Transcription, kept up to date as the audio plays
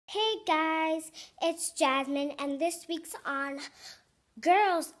Hey guys, it's Jasmine, and this week's on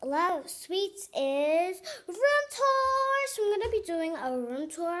Girls Love Sweets is room tour. So I'm going to be doing a room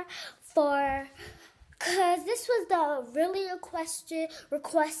tour because this was the really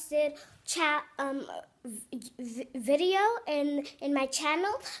requested chat video in my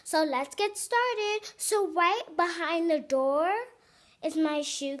channel. So let's get started. So right behind the door is my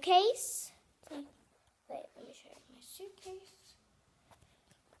shoe case. Wait, let me show you my suitcase.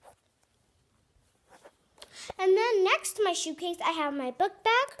 And then next to my shoe-case, I have my book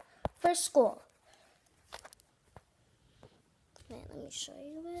bag for school. Wait, let me show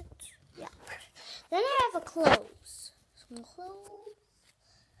you it. Yeah. Then I have clothes. Some clothes.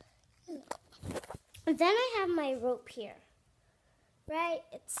 And then I have my rope here. Right?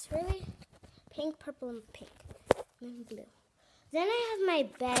 It's really pink, purple, and pink. And blue. Then I have my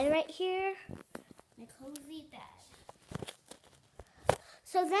bed right here. My cozy bed.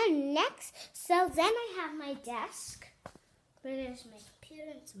 So then I have my desk where there's my computer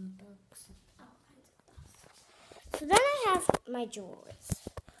and some books and all kinds of stuff. So then I have my drawers,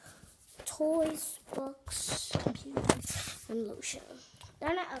 toys, books, computers, and lotion.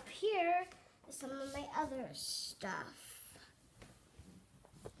 Then up here is some of my other stuff.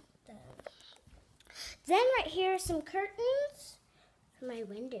 Then right here are some curtains for my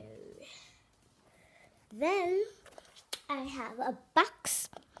window. Then I have a box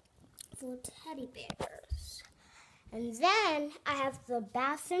full of teddy bears. And then I have the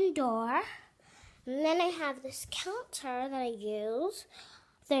bathroom door. And then I have this counter that I use.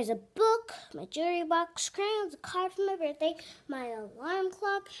 There's a book, my jewelry box, crayons, a card for my birthday, my alarm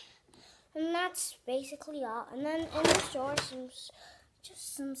clock. And that's basically all. And then in this drawer is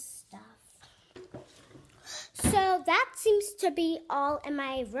just some stuff. So that seems to be all in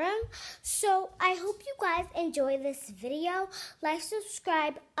my room. So I hope you guys enjoy this video. Like,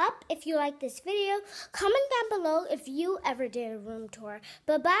 subscribe up if you like this video. Comment down below if you ever did a room tour.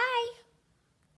 Bye-bye.